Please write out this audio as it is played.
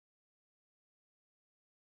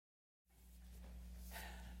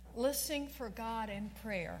Listening for God in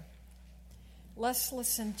prayer. Let's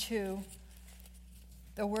listen to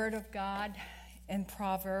the Word of God in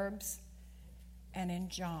Proverbs and in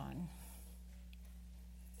John.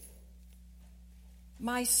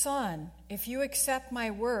 My son, if you accept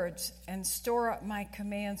my words and store up my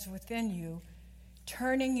commands within you,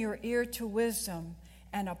 turning your ear to wisdom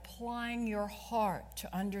and applying your heart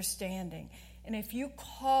to understanding, and if you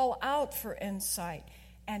call out for insight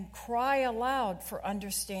and cry aloud for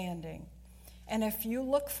understanding, and if you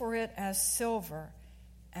look for it as silver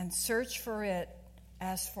and search for it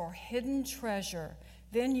as for hidden treasure,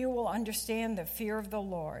 then you will understand the fear of the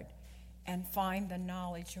Lord and find the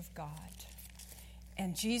knowledge of God.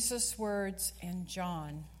 And Jesus' words in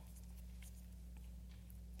John,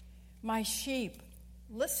 my sheep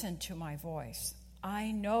listen to my voice.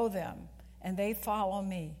 I know them, and they follow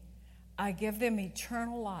me. I give them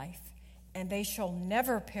eternal life, and they shall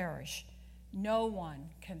never perish. No one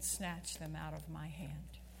can snatch them out of my hand.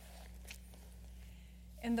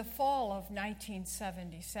 In the fall of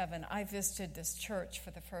 1977, I visited this church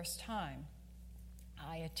for the first time.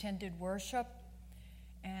 I attended worship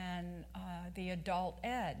and the adult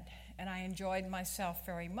ed, and I enjoyed myself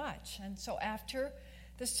very much. And so after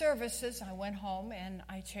the services, I went home and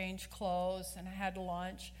I changed clothes and I had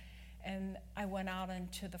lunch, and I went out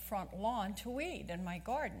into the front lawn to weed in my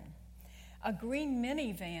garden. A green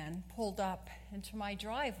minivan pulled up into my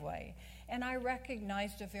driveway, and I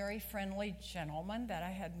recognized a very friendly gentleman that I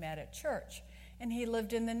had met at church, and he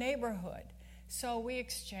lived in the neighborhood. So we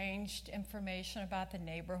exchanged information about the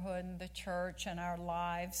neighborhood and the church and our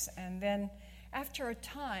lives, and then after a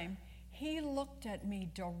time, he looked at me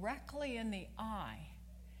directly in the eye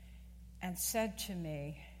and said to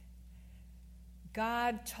me,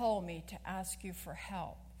 God told me to ask you for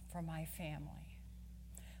help for my family.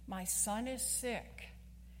 My son is sick,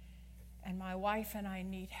 and my wife and I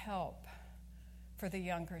need help for the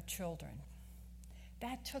younger children.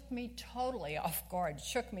 That took me totally off guard,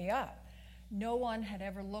 shook me up. No one had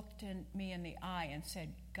ever looked me in the eye and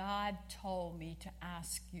said, God told me to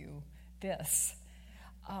ask you this.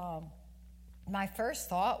 My first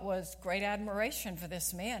thought was great admiration for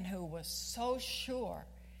this man who was so sure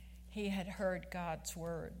he had heard God's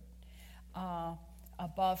word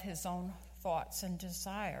above his own thoughts and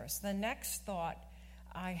desires. The next thought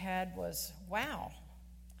I had was, wow,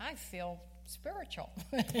 I feel spiritual.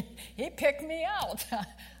 He picked me out.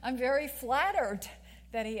 I'm very flattered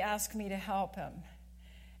that he asked me to help him.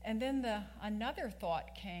 And then another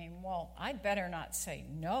thought came, well, I'd better not say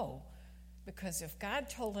no, because if God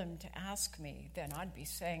told him to ask me, then I'd be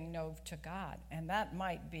saying no to God, and that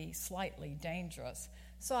might be slightly dangerous.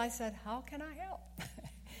 So I said, how can I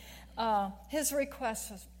help? His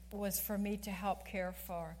request was for me to help care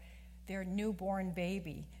for their newborn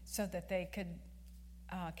baby so that they could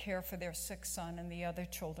care for their sick son and the other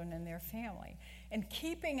children in their family. And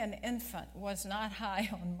keeping an infant was not high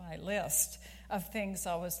on my list of things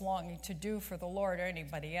I was longing to do for the Lord or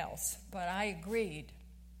anybody else, but I agreed.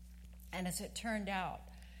 And as it turned out,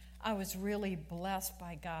 I was really blessed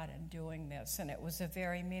by God in doing this, and it was a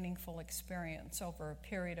very meaningful experience over a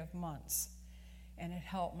period of months, and it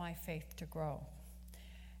helped my faith to grow.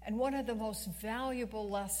 And one of the most valuable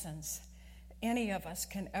lessons any of us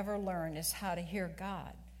can ever learn is how to hear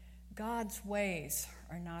God. God's ways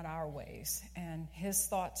are not our ways, and his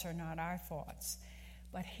thoughts are not our thoughts.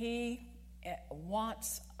 But he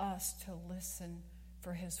wants us to listen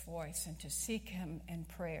for his voice and to seek him in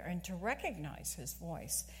prayer and to recognize his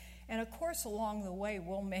voice. And of course, along the way,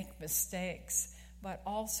 we'll make mistakes, but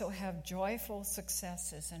also have joyful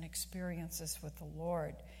successes and experiences with the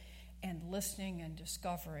Lord and listening and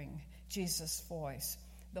discovering Jesus' voice.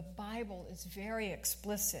 The Bible is very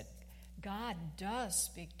explicit. God does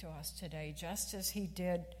speak to us today, just as he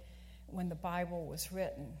did when the Bible was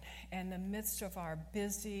written. In the midst of our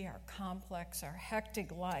busy, our complex, our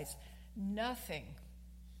hectic lives, nothing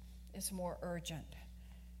is more urgent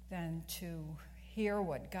than to hear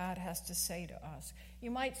what God has to say to us.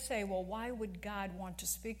 You might say, well, why would God want to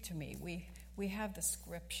speak to me? We have the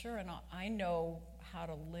scripture, and I know how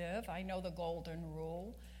to live. I know the golden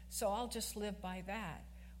rule, so I'll just live by that.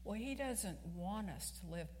 Well, he doesn't want us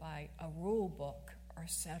to live by a rule book or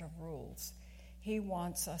set of rules. He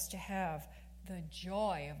wants us to have the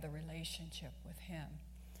joy of the relationship with him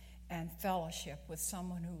and fellowship with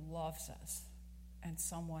someone who loves us and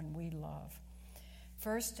someone we love.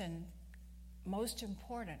 First and most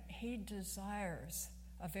important, he desires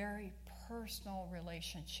a very personal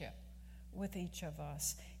relationship with each of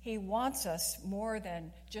us. He wants us more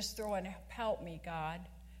than just throwing, help me, God,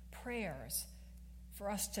 prayers, for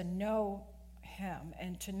us to know him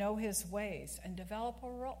and to know his ways and develop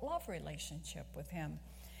a love relationship with him.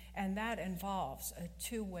 And that involves a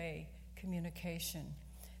two-way communication.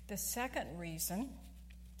 The second reason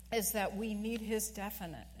is that we need his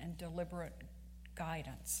definite and deliberate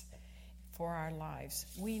guidance for our lives.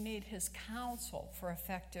 We need his counsel for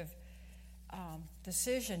effective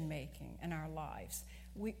decision-making in our lives.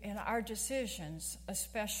 In our decisions,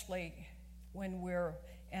 especially when we're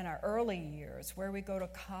in our early years, where we go to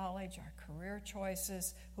college, our career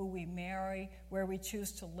choices, who we marry, where we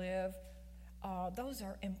choose to live, those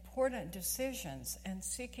are important decisions, and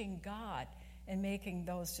seeking God and making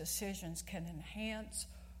those decisions can enhance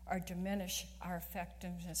or diminish our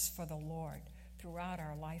effectiveness for the Lord throughout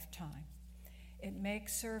our lifetime. It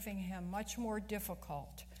makes serving him much more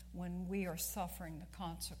difficult when we are suffering the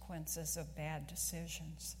consequences of bad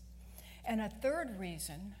decisions. And a third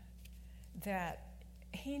reason, that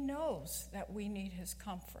he knows that we need his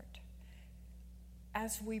comfort.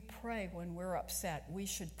 As we pray when we're upset, we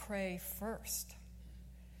should pray first.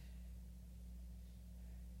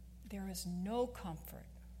 There is no comfort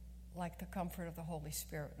like the comfort of the Holy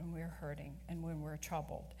Spirit when we're hurting and when we're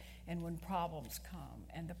troubled and when problems come.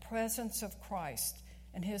 And the presence of Christ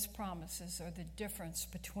and his promises are the difference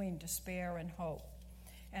between despair and hope.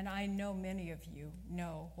 And I know many of you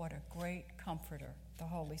know what a great comforter the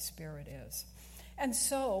Holy Spirit is. And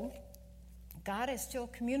so God is still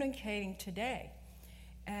communicating today,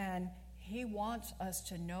 and he wants us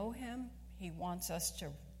to know him. He wants us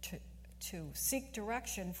to seek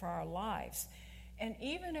direction for our lives. And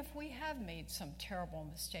even if we have made some terrible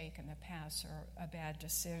mistake in the past or a bad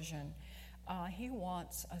decision, he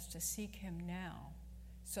wants us to seek him now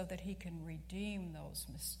so that he can redeem those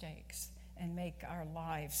mistakes and make our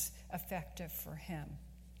lives effective for him.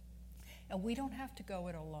 And we don't have to go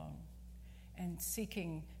it alone and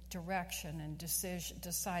seeking direction and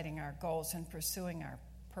deciding our goals and pursuing our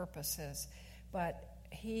purposes. But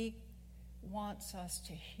he wants us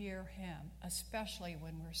to hear him, especially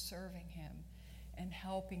when we're serving him and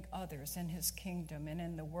helping others in his kingdom and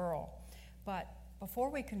in the world. But before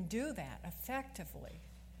we can do that effectively,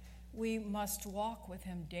 we must walk with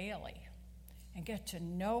him daily and get to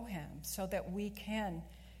know him so that we can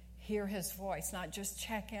hear his voice, not just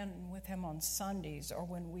check in with him on Sundays or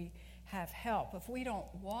when we have help. If we don't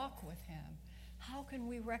walk with him, how can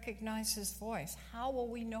we recognize his voice? How will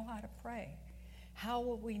we know how to pray? How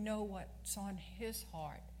will we know what's on his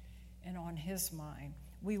heart and on his mind?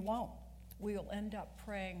 We won't. We'll end up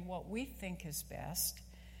praying what we think is best,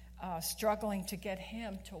 struggling to get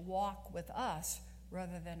him to walk with us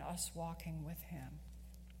rather than us walking with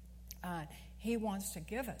him. He wants to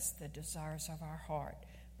give us the desires of our heart,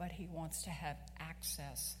 but he wants to have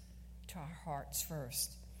access to our hearts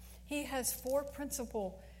first. He has 4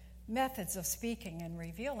 principal methods of speaking and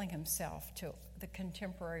revealing himself to the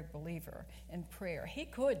contemporary believer in prayer. He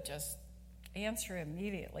could just answer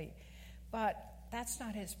immediately, but that's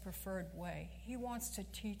not his preferred way. He wants to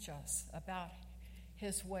teach us about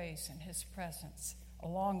his ways and his presence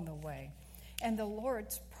along the way. And the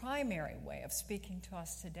Lord's primary way of speaking to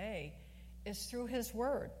us today is through his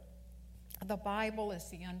word. The Bible is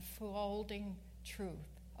the unfolding truth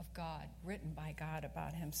of God, written by God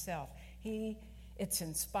about himself. It's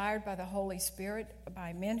inspired by the Holy Spirit,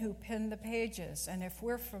 by men who penned the pages. And if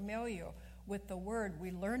we're familiar with the word,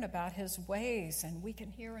 we learn about his ways, and we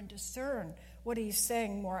can hear and discern what he's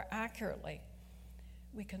saying more accurately.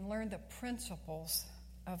 We can learn the principles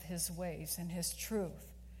of his ways and his truth.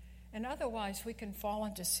 And otherwise, we can fall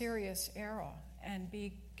into serious error and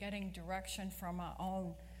be getting direction from our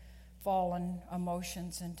own fallen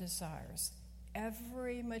emotions and desires.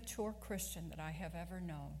 Every mature Christian that I have ever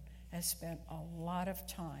known has spent a lot of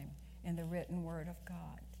time in the written word of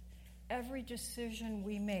God. Every decision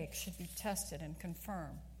we make should be tested and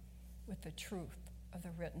confirmed with the truth of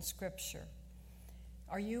the written scripture.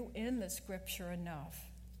 Are you in the scripture enough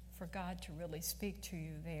for God to really speak to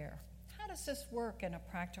you there? How does this work in a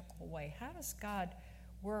practical way? How does God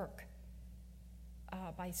work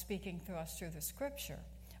by speaking through us through the scripture?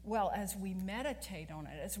 Well, as we meditate on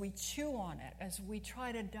it, as we chew on it, as we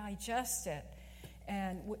try to digest it,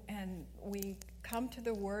 and we come to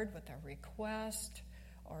the word with a request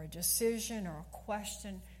or a decision or a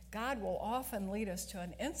question, God will often lead us to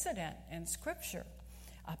an incident in scripture,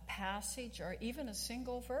 a passage, or even a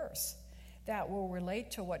single verse that will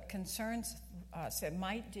relate to what concerns us. It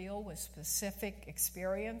might deal with specific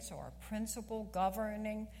experience or a principle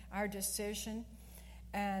governing our decision,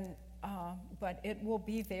 but it will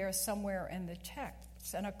be there somewhere in the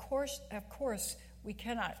text. And of course, we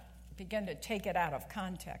cannot begin to take it out of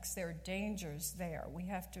context. There are dangers there. We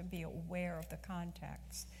have to be aware of the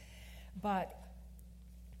context. But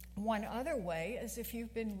One other way is if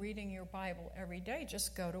you've been reading your Bible every day,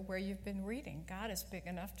 just go to where you've been reading. God is big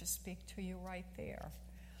enough to speak to you right there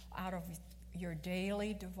out of your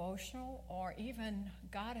daily devotional, or even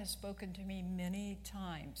God has spoken to me many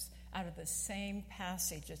times out of the same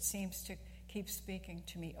passage. It seems to keep speaking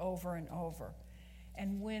to me over and over.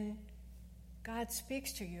 And when God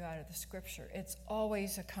speaks to you out of the scripture, it's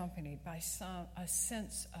always accompanied by a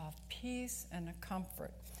sense of peace and a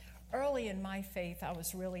comfort. Early in my faith, I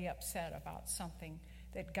was really upset about something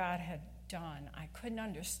that God had done. I couldn't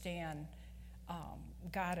understand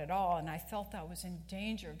God at all, and I felt I was in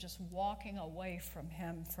danger of just walking away from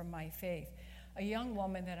him, from my faith. A young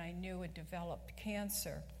woman that I knew had developed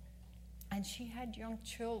cancer, and she had young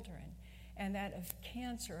children, and that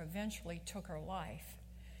cancer eventually took her life.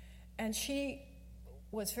 And she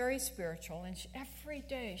was very spiritual, and every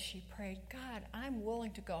day she prayed, God, I'm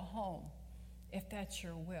willing to go home if that's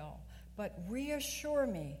your will, but reassure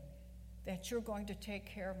me that you're going to take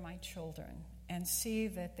care of my children and see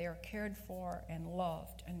that they're cared for and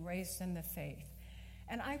loved and raised in the faith.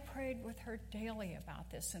 And I prayed with her daily about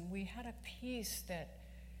this, and we had a peace that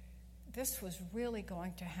this was really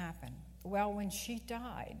going to happen. Well, when she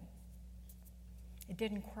died, it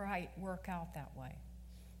didn't quite work out that way.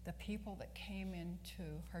 The people that came into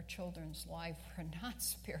her children's life were not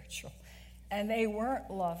spiritual, and they weren't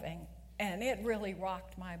loving, and it really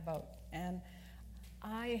rocked my boat. And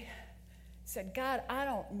I said, God, I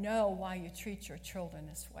don't know why you treat your children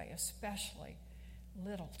this way, especially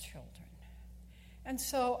little children. And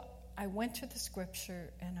so I went to the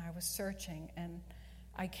scripture and I was searching, and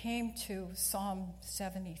I came to Psalm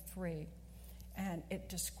 73, and it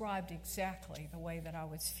described exactly the way that I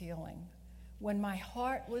was feeling. When my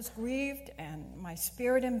heart was grieved and my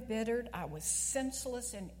spirit embittered, I was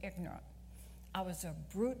senseless and ignorant. I was a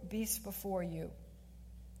brute beast before you.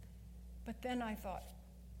 But then I thought,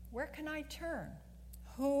 where can I turn?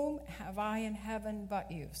 Whom have I in heaven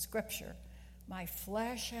but you? Scripture. My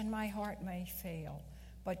flesh and my heart may fail,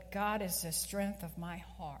 but God is the strength of my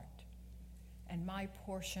heart and my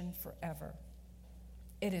portion forever.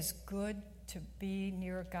 It is good to be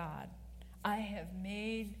near God. I have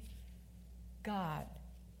made God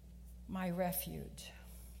my refuge.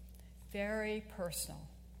 Very personal.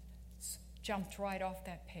 Jumped right off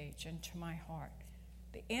that page into my heart.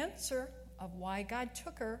 The answer of why God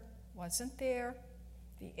took her wasn't there.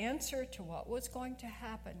 The answer to what was going to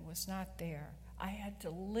happen was not there. I had to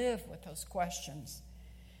live with those questions.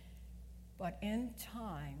 But in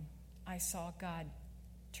time, I saw God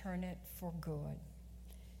turn it for good.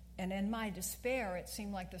 And in my despair, it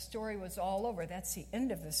seemed like the story was all over. That's the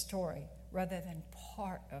end of the story, rather than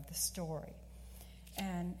part of the story.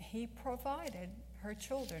 And he provided her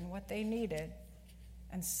children what they needed,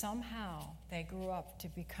 and somehow they grew up to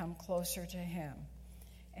become closer to him.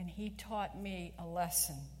 And he taught me a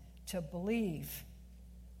lesson to believe,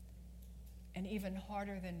 and even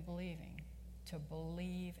harder than believing, to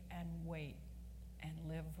believe and wait and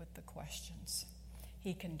live with the questions.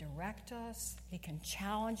 He can direct us, he can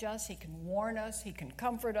challenge us, he can warn us, he can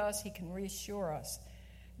comfort us, he can reassure us.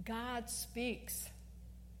 God speaks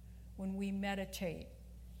when we meditate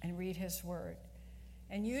and read his word.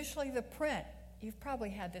 And usually the print, you've probably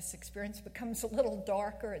had this experience, becomes a little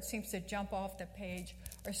darker. It seems to jump off the page,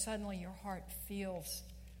 or suddenly your heart feels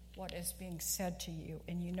what is being said to you,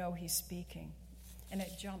 and you know he's speaking. And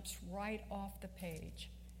it jumps right off the page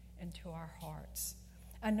into our hearts.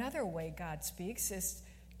 Another way God speaks is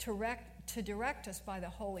to direct us by the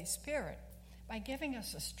Holy Spirit, by giving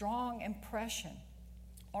us a strong impression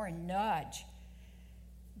or a nudge.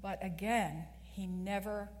 But again, he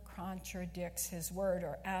never contradicts his word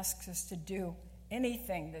or asks us to do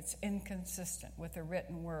anything that's inconsistent with the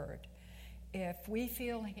written word. If we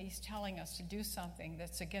feel he's telling us to do something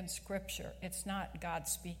that's against Scripture, it's not God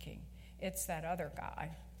speaking. It's that other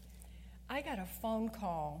guy. I got a phone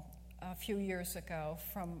call a few years ago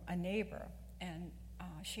from a neighbor, and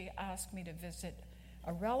she asked me to visit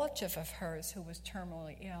a relative of hers who was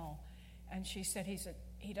terminally ill. And she said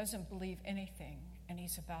he doesn't believe anything, and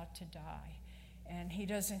he's about to die. And he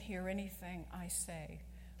doesn't hear anything I say.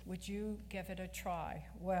 Would you give it a try?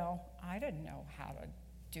 Well, I didn't know how to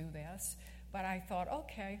do this, but I thought,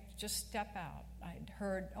 okay, just step out. I'd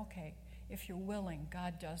heard, okay, if you're willing,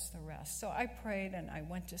 God does the rest. So I prayed, and I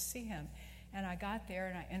went to see him. And I got there,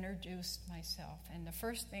 and I introduced myself. And the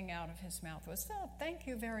first thing out of his mouth was, oh, thank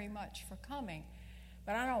you very much for coming.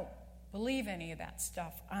 But I don't believe any of that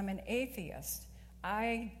stuff. I'm an atheist.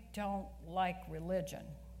 I don't like religion.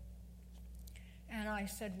 And I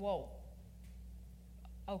said, well,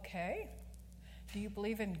 okay. Do you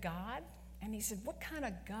believe in God? And he said, what kind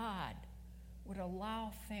of God would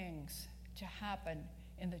allow things to happen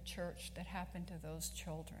in the church that happened to those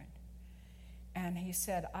children. And he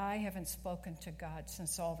said, I haven't spoken to God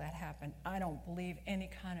since all that happened. I don't believe any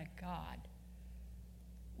kind of God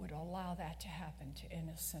would allow that to happen to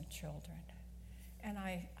innocent children. And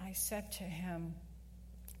I said to him,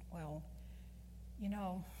 well, you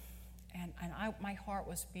know, and my heart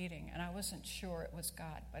was beating, and I wasn't sure it was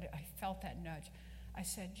God, but I felt that nudge. I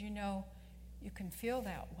said, you know, you can feel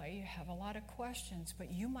that way. You have a lot of questions,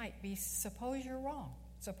 but you might be, suppose you're wrong.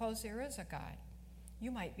 Suppose there is a God.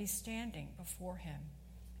 You might be standing before him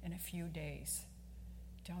in a few days.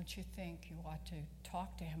 Don't you think you ought to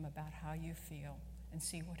talk to him about how you feel and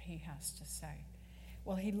see what he has to say?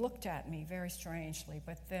 Well, he looked at me very strangely,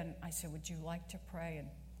 but then I said, would you like to pray? And,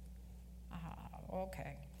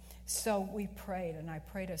 okay. So we prayed, and I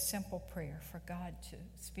prayed a simple prayer for God to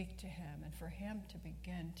speak to him and for him to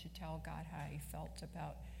begin to tell God how he felt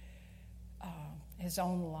about his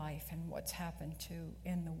own life and what's happened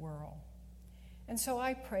in the world. And so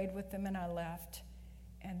I prayed with them, and I left.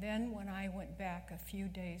 And then when I went back a few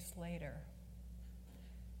days later,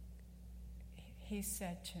 he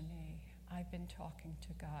said to me, I've been talking to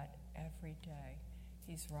God every day.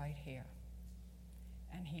 He's right here.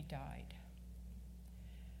 And he died.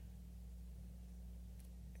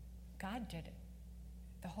 God did it.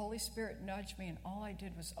 The Holy Spirit nudged me, and all I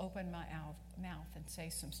did was open my mouth and say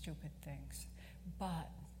some stupid things. But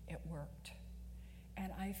it worked.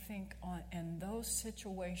 And I think in those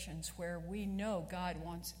situations where we know God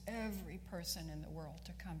wants every person in the world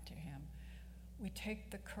to come to him, we take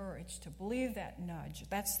the courage to believe that nudge.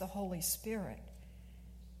 That's the Holy Spirit.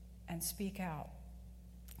 And speak out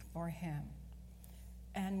for him.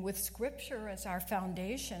 And with Scripture as our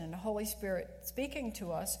foundation and the Holy Spirit speaking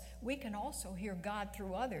to us, we can also hear God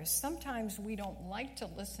through others. Sometimes we don't like to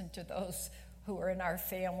listen to those who are in our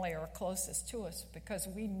family or closest to us because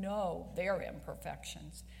we know their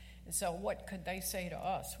imperfections. And so what could they say to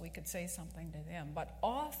us? We could say something to them. But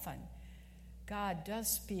often, God does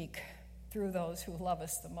speak through those who love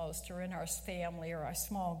us the most, or in our family or our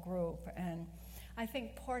small group. And I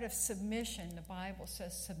think part of submission, the Bible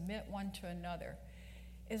says, submit one to another,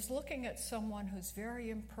 is looking at someone who's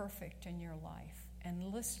very imperfect in your life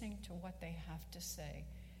and listening to what they have to say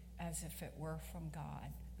as if it were from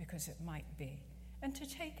God, because it might be, and to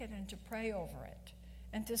take it and to pray over it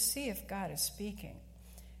and to see if God is speaking.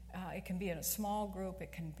 It can be in a small group,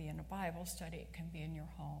 it can be in a Bible study, it can be in your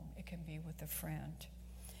home, it can be with a friend.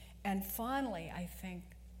 And finally, I think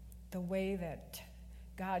the way that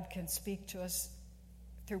God can speak to us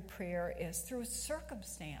through prayer is through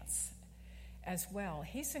circumstance as well.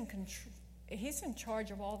 He's in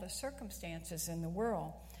charge of all the circumstances in the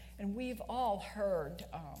world. And we've all heard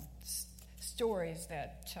stories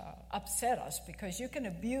that upset us, because you can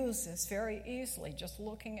abuse this very easily just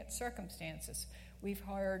looking at circumstances. We've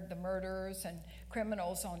heard the murderers and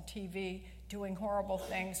criminals on TV doing horrible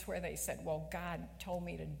things where they said, well, God told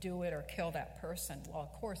me to do it or kill that person. Well,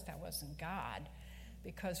 of course, that wasn't God,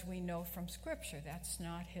 because we know from Scripture that's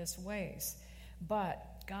not his ways.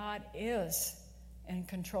 But God is in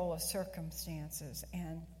control of circumstances,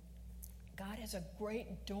 and God is a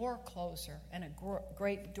great door closer and a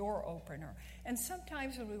great door opener. And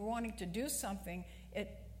sometimes when we're wanting to do something,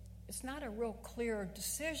 it's not a real clear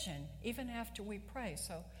decision, even after we pray.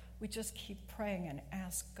 So we just keep praying and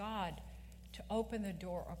ask God to open the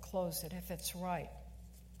door or close it if it's right.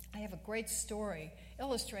 I have a great story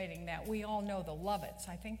illustrating that. We all know the Lovitts.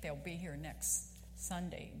 I think they'll be here next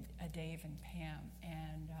Sunday, Dave and Pam.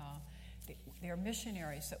 And they're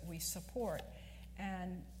missionaries that we support.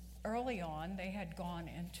 And early on, they had gone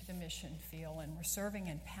into the mission field and were serving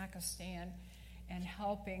in Pakistan and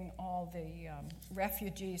helping all the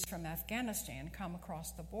refugees from Afghanistan come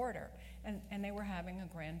across the border. And they were having a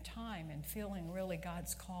grand time and feeling really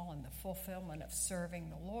God's call and the fulfillment of serving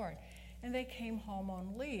the Lord. And they came home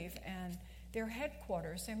on leave, and their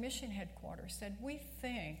headquarters, their mission headquarters, said, we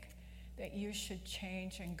think that you should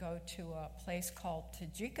change and go to a place called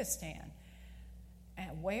Tajikistan.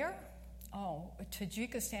 And where? Oh,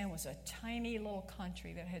 Tajikistan was a tiny little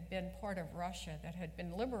country that had been part of Russia, that had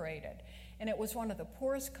been liberated. And it was one of the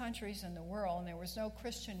poorest countries in the world, and there was no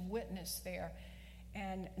Christian witness there,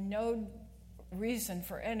 and no reason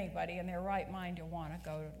for anybody in their right mind to want to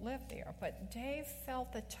go live there. But Dave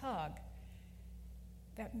felt the tug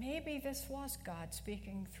that maybe this was God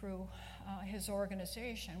speaking through his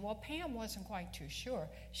organization. Well, Pam wasn't quite too sure.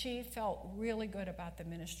 She felt really good about the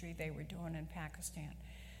ministry they were doing in Pakistan.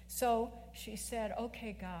 So she said,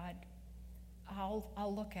 okay, God,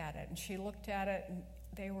 I'll look at it. And she looked at it, and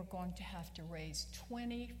they were going to have to raise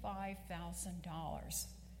 $25,000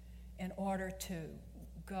 in order to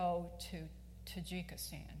go to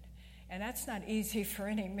Tajikistan. And that's not easy for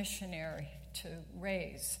any missionary to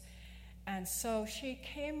raise. And so she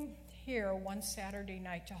came here one Saturday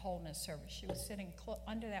night to holiness service. She was sitting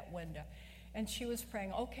under that window, and she was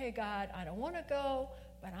praying, okay, God, I don't want to go,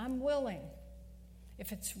 but I'm willing.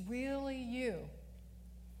 If it's really you,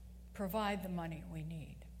 provide the money we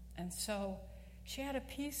need. And so she had a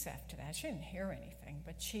peace after that. She didn't hear anything,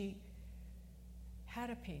 but she had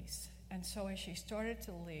a peace. And so as she started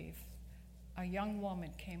to leave, a young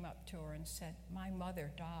woman came up to her and said, my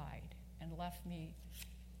mother died and left me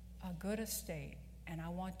a good estate, and I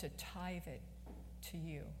want to tithe it to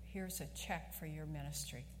you. Here's a check for your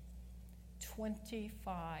ministry.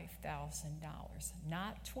 $25,000.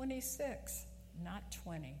 Not 26, not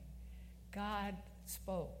 20. God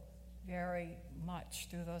spoke very much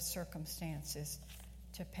through those circumstances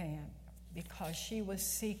to Pam because she was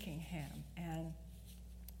seeking him. And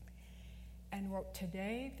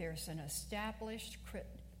today there's an established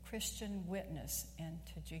Christian witness in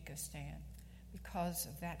Tajikistan because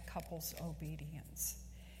of that couple's obedience.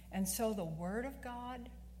 And so the Word of God,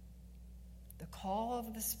 the call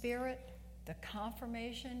of the Spirit, the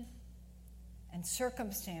confirmation, and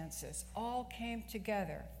circumstances all came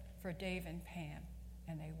together for Dave and Pam,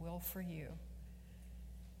 and they will for you.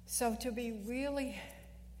 So to be really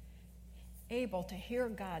able to hear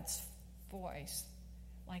God's voice,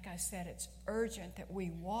 like I said, it's urgent that we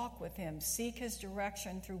walk with him, seek his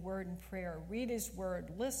direction through word and prayer, read his word,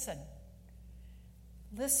 listen,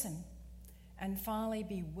 and finally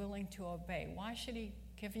be willing to obey. Why should he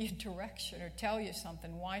give you direction or tell you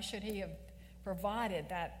something? Why should he have provided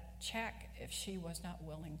that check if she was not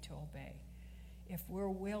willing to obey? If we're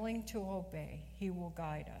willing to obey, he will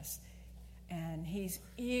guide us. And he's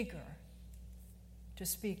eager to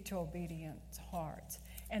speak to obedient hearts.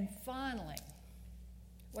 And finally,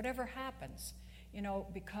 whatever happens,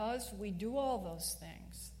 because we do all those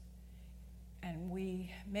things and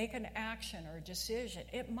we make an action or a decision,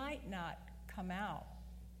 it might not come out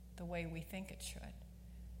the way we think it should.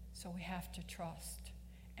 So we have to trust,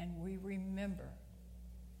 and we remember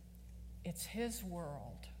it's his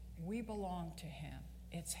world. We belong to him.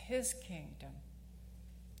 It's his kingdom.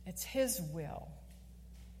 It's his will.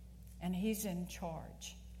 And he's in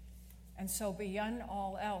charge. And so beyond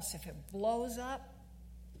all else, if it blows up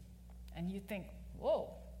and you think,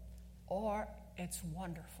 whoa, or it's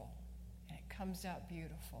wonderful and it comes out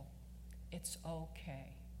beautiful, it's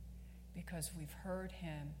okay because we've heard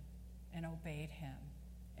him and obeyed him,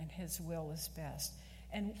 and his will is best.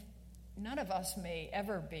 And none of us may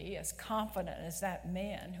ever be as confident as that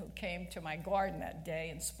man who came to my garden that day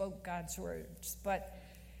and spoke God's words. But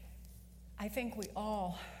I think we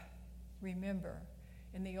all remember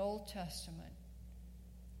in the Old Testament,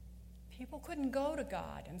 people couldn't go to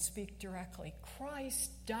God and speak directly.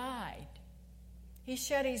 Christ died. He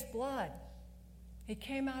shed his blood. He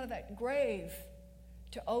came out of that grave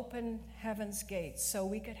to open heaven's gates so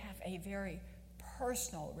we could have a very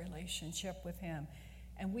personal relationship with him,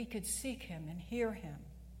 and we could seek him and hear him.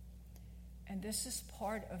 And this is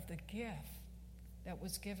part of the gift that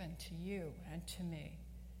was given to you and to me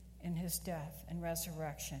in his death and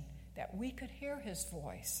resurrection, that we could hear his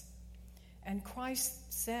voice. And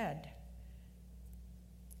Christ said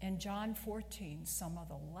in John 14, some of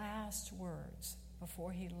the last words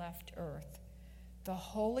before he left earth, the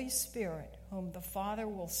Holy Spirit, whom the Father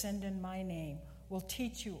will send in my name, will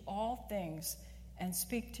teach you all things and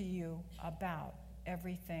speak to you about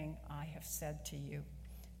everything I have said to you.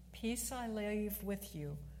 Peace I leave with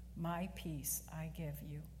you, my peace I give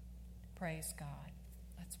you. Praise God.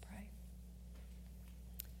 Let's pray.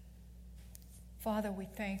 Father, we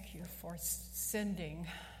thank you for sending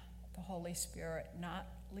the Holy Spirit, not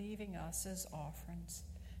leaving us as orphans,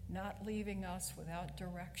 not leaving us without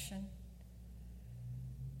direction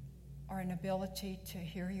or an ability to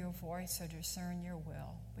hear your voice or discern your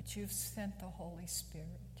will, but you've sent the Holy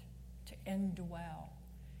Spirit to indwell.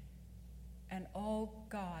 And oh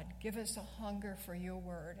God, give us a hunger for your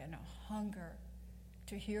word and a hunger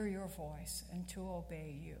to hear your voice and to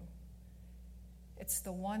obey you. It's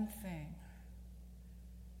the one thing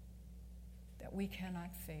that we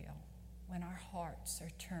cannot fail when our hearts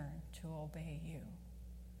are turned to obey you.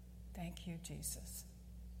 Thank you, Jesus.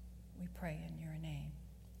 We pray in your name.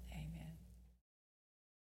 Amen.